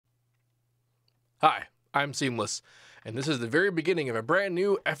Hi, I'm Seamless, and this is the very beginning of a brand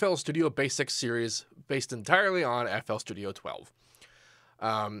new FL Studio Basics series based entirely on FL Studio 12.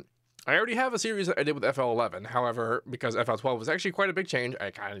 I already have a series that I did with FL 11, however, because FL 12 was actually quite a big change, I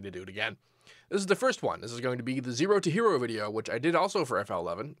kind of need to do it again. This is the first one. This is going to be the Zero to Hero video, which I did also for FL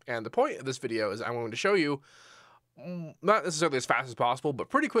 11, and the point of this video is I'm going to show you, not necessarily as fast as possible, but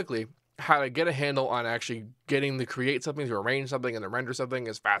pretty quickly, how to get a handle on actually getting to create something, to arrange something, and to render something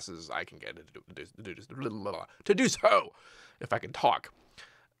as fast as I can get it to do so, if I can talk.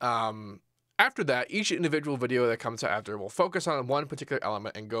 After that, each individual video that comes after will focus on one particular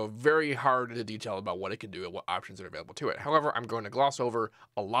element and go very hard into detail about what it can do and what options are available to it. However, I'm going to gloss over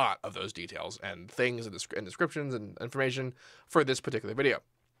a lot of those details and things and descriptions and information for this particular video.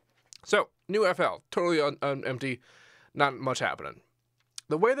 So, new FL, totally empty, not much happening.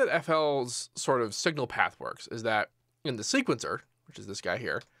 The way that FL's sort of signal path works is that in the sequencer, which is this guy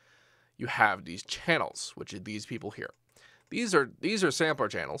here, you have these channels, which are these people here. These are sampler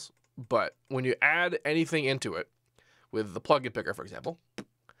channels, but when you add anything into it, with the plugin picker, for example,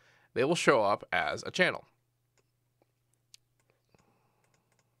 they will show up as a channel.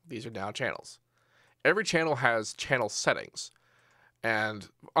 These are now channels. Every channel has channel settings. And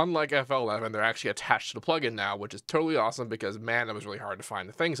unlike FL 11, they're actually attached to the plugin now, which is totally awesome because, man, it was really hard to find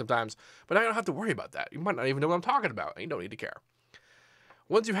the thing sometimes. But I don't have to worry about that. You might not even know what I'm talking about, and you don't need to care.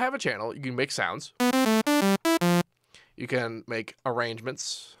 Once you have a channel, you can make sounds. You can make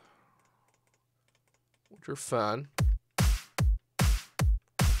arrangements, which are fun.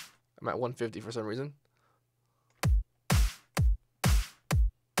 I'm at 150 for some reason.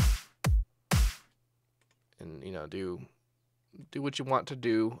 And, you know, do what you want to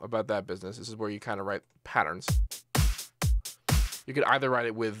do about that business. This is where you kind of write patterns. You could either write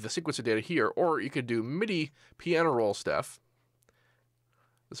it with the sequencer data here, or you could do MIDI piano roll stuff.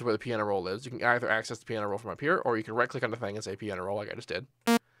 This is where the piano roll is. You can either access the piano roll from up here, or you can right click on the thing and say piano roll like I just did.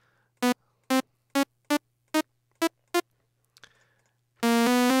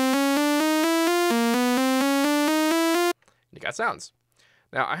 You got sounds.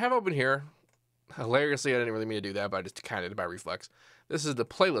 Now I have open here, hilariously, I didn't really mean to do that, but I just kind of did by reflex. This is the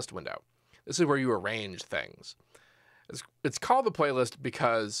playlist window. This is where you arrange things. It's called the playlist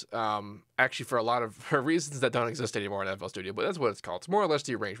because, actually for a lot of reasons that don't exist anymore in FL Studio, but that's what it's called. It's more or less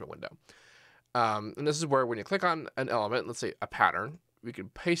the arrangement window. And this is where when you click on an element, let's say a pattern, we can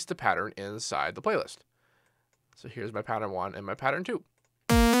paste the pattern inside the playlist. So here's my pattern 1 and my pattern 2.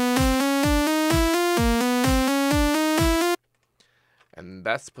 And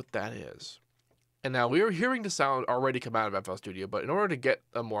that's what that is. And now we are hearing the sound already come out of FL Studio, but in order to get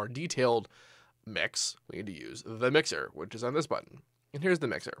a more detailed mix, we need to use the mixer, which is on this button. And here's the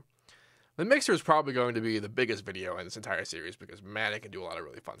mixer. The mixer is probably going to be the biggest video in this entire series because, man, it can do a lot of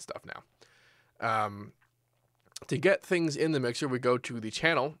really fun stuff now. To get things in the mixer, we go to the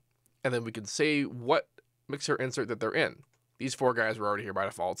channel, and then we can say what mixer insert that they're in. These 4 guys were already here by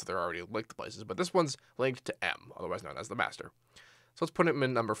default, so they're already linked to places, but this one's linked to M, otherwise known as the master. So let's put them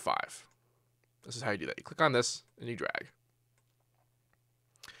in number 5. This is how you do that. You click on this and you drag.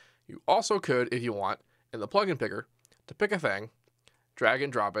 You also could, if you want, in the plugin picker, to pick a thing, drag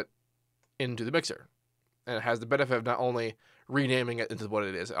and drop it into the mixer. And it has the benefit of not only renaming it into what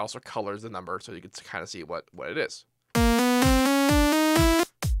it is, it also colors the number so you can kind of see what it is.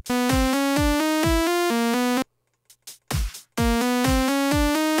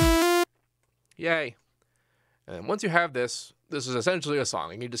 Yay. And then once you have this, this is essentially a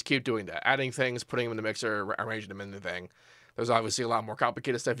song, and you just keep doing that, adding things, putting them in the mixer, arranging them in the thing. There's obviously a lot more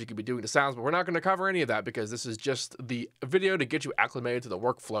complicated stuff you could be doing to sounds, but we're not going to cover any of that because this is just the video to get you acclimated to the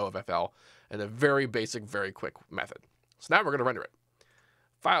workflow of FL in a very basic, very quick method. So now we're going to render it.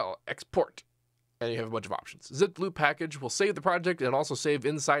 File, export, and you have a bunch of options. Zip loop package will save the project and also save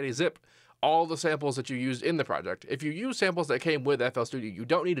inside a zip all the samples that you used in the project. If you use samples that came with FL Studio, you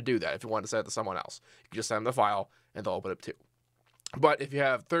don't need to do that if you want to send it to someone else. You can just send them the file and they'll open it too. But if you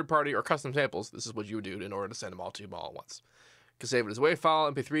have third-party or custom samples, this is what you would do in order to send them all to them all at once. You can save it as WAV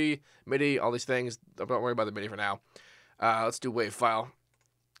file, MP3, MIDI, all these things. Don't worry about the MIDI for now. Let's do WAV file.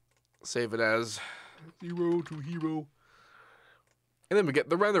 Save it as 0 to hero. And then we get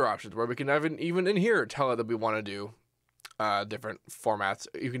the render options where we can even in here tell it that we want to do different formats.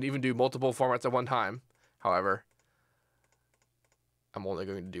 You can even do multiple formats at one time. However, I'm only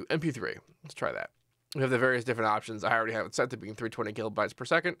going to do MP3. Let's try that. We have the various different options. I already have it set to being 320 kilobytes per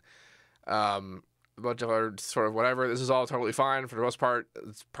second. A bunch of other sort of whatever. This is all totally fine for the most part.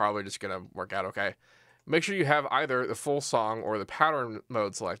 It's probably just going to work out okay. Make sure you have either the full song or the pattern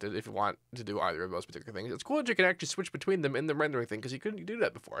mode selected if you want to do either of those particular things. It's cool that you can actually switch between them in the rendering thing because you couldn't do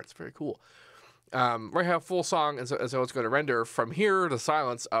that before. It's very cool. We have full song, and so it's going to render from here to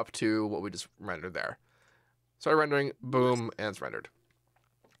silence up to what we just rendered there. So rendering, boom, and it's rendered.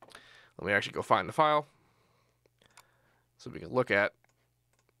 Let me actually go find the file so we can look at.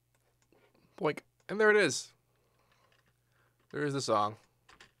 Boink, and there it is. There's the song.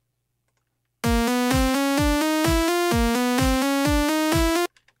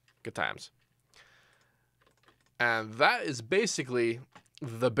 Good times. And that is basically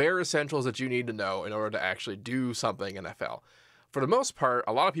the bare essentials that you need to know in order to actually do something in FL. For the most part,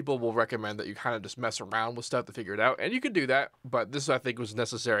 a lot of people will recommend that you kind of just mess around with stuff to figure it out, and you could do that, but this I think was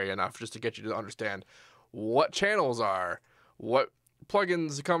necessary enough just to get you to understand what channels are, what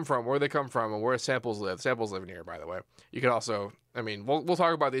plugins come from, where they come from, and where samples live. Samples live in here, by the way. You can also, I mean, we'll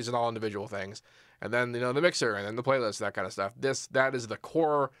talk about these in all individual things, and then, you know, the mixer, and then the playlist, that kind of stuff. That is the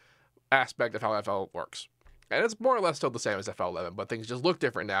core aspect of how FL works. And it's more or less still the same as FL11, but things just look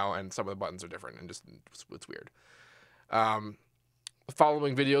different now, and some of the buttons are different, and just it's weird. The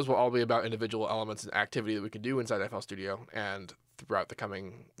following videos will all be about individual elements and activity that we can do inside FL Studio, and throughout the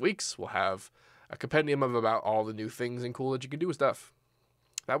coming weeks, we'll have a compendium of about all the new things and cool that you can do with stuff.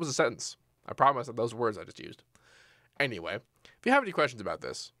 That was a sentence. I promise that those words I just used. Anyway, if you have any questions about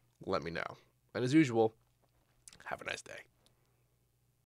this, let me know. And as usual, have a nice day.